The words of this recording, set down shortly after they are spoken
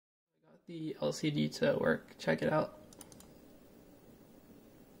the LCD to work. Check it out.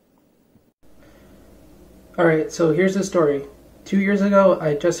 Alright, so here's the story. 2 years ago,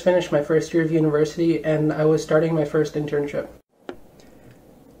 I just finished my first year of university and I was starting my first internship.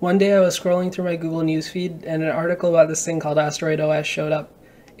 One day I was scrolling through my Google newsfeed and an article about this thing called Asteroid OS showed up.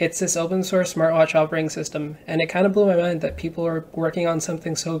 It's this open source smartwatch operating system, and it kind of blew my mind that people are working on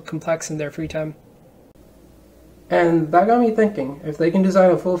something so complex in their free time. And that got me thinking, if they can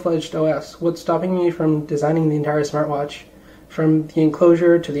design a full-fledged OS, what's stopping me from designing the entire smartwatch? From the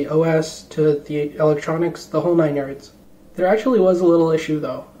enclosure, to the OS, to the electronics, the whole 9 yards. There actually was a little issue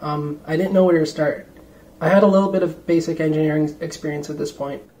though. I didn't know where to start. I had a little bit of basic engineering experience at this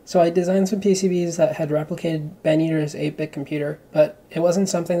point. So I designed some PCBs that had replicated Ben Eater's 8-bit computer, but it wasn't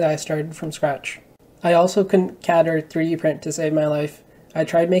something that I started from scratch. I also couldn't CAD or 3D print to save my life. I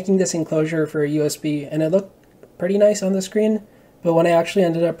tried making this enclosure for a USB, and it looked pretty nice on the screen, but when I actually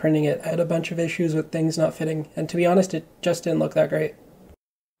ended up printing it, I had a bunch of issues with things not fitting, and to be honest, it just didn't look that great.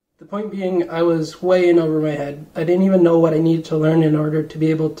 The point being, I was way in over my head. I didn't even know what I needed to learn in order to be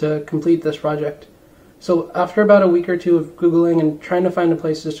able to complete this project. So after about a week or two of Googling and trying to find a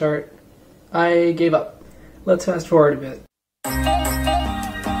place to start, I gave up. Let's fast forward a bit.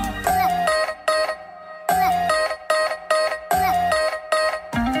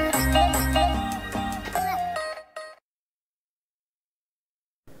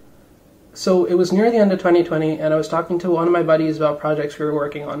 So it was near the end of 2020 and I was talking to one of my buddies about projects we were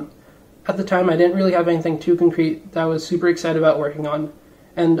working on. At the time I didn't really have anything too concrete that I was super excited about working on.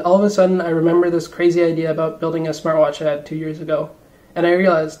 And all of a sudden, I remember this crazy idea about building a smartwatch I had 2 years ago. And I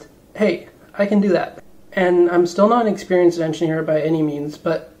realized, hey, I can do that. And I'm still not an experienced engineer by any means,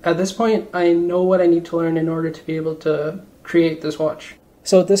 but at this point, I know what I need to learn in order to be able to create this watch.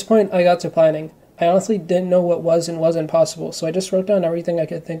 So at this point, I got to planning. I honestly didn't know what was and wasn't possible, so I just wrote down everything I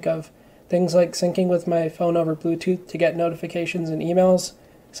could think of. Things like syncing with my phone over Bluetooth to get notifications and emails,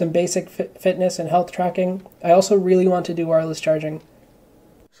 some basic fitness and health tracking. I also really want to do wireless charging.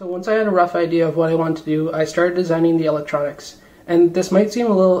 So once I had a rough idea of what I wanted to do, I started designing the electronics. And this might seem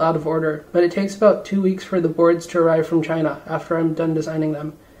a little out of order, but it takes about 2 weeks for the boards to arrive from China after I'm done designing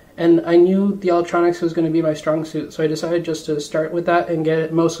them. And I knew the electronics was going to be my strong suit, so I decided just to start with that and get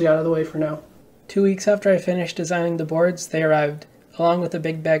it mostly out of the way for now. 2 weeks after I finished designing the boards, they arrived, along with a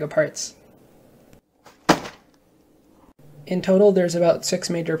big bag of parts. In total, there's about 6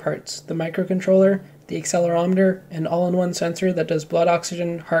 major parts: the microcontroller, the accelerometer, an all-in-one sensor that does blood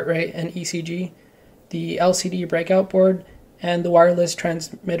oxygen, heart rate, and ECG, the LCD breakout board, and the wireless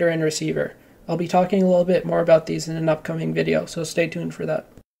transmitter and receiver. I'll be talking a little bit more about these in an upcoming video, so stay tuned for that.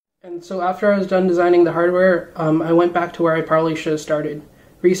 And so after I was done designing the hardware, I went back to where I probably should have started.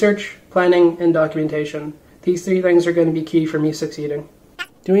 Research, planning, and documentation. These 3 things are going to be key for me succeeding.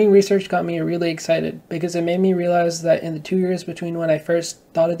 Doing research got me really excited because it made me realize that in the 2 years between when I first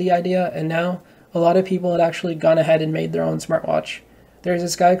thought of the idea and now, a lot of people had actually gone ahead and made their own smartwatch. There's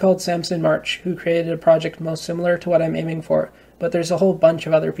this guy called Samson who created a project most similar to what I'm aiming for, but there's a whole bunch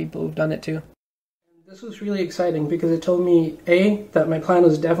of other people who've done it too. This was really exciting because it told me, A, that my plan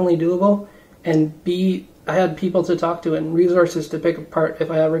was definitely doable, and B, I had people to talk to and resources to pick apart if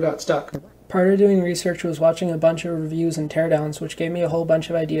I ever got stuck. Part of doing research was watching a bunch of reviews and teardowns, which gave me a whole bunch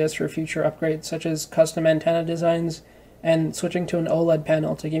of ideas for future upgrades, such as custom antenna designs, and switching to an OLED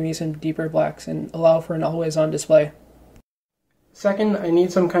panel to give me some deeper blacks and allow for an always-on display. Second, I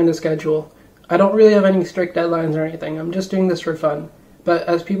need some kind of schedule. I don't really have any strict deadlines or anything, I'm just doing this for fun. But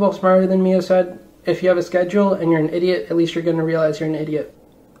as people smarter than me have said, if you have a schedule and you're an idiot, at least you're going to realize you're an idiot.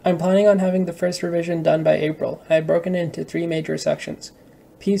 I'm planning on having the first revision done by April, and I've broken it into 3 major sections.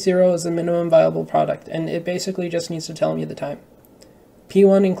 P0 is the minimum viable product, and it basically just needs to tell me the time.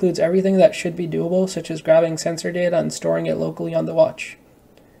 P1 includes everything that should be doable, such as grabbing sensor data and storing it locally on the watch.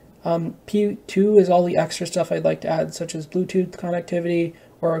 P2 is all the extra stuff I'd like to add, such as Bluetooth connectivity,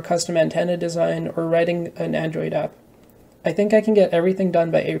 or a custom antenna design, or writing an Android app. I think I can get everything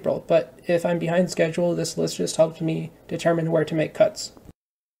done by April, but if I'm behind schedule, this list just helps me determine where to make cuts.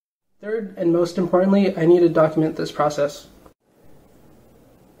 Third, and most importantly, I need to document this process.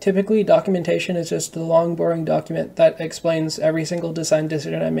 Typically, documentation is just a long, boring document that explains every single design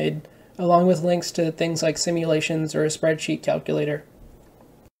decision I made, along with links to things like simulations or a spreadsheet calculator.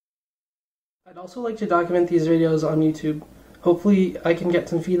 I'd also like to document these videos on YouTube. Hopefully, I can get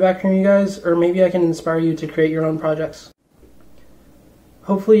some feedback from you guys, or maybe I can inspire you to create your own projects.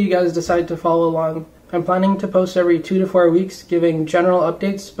 Hopefully, you guys decide to follow along. I'm planning to post every 2 to 4 weeks, giving general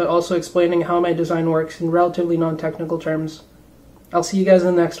updates, but also explaining how my design works in relatively non-technical terms. I'll see you guys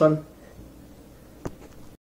in the next one.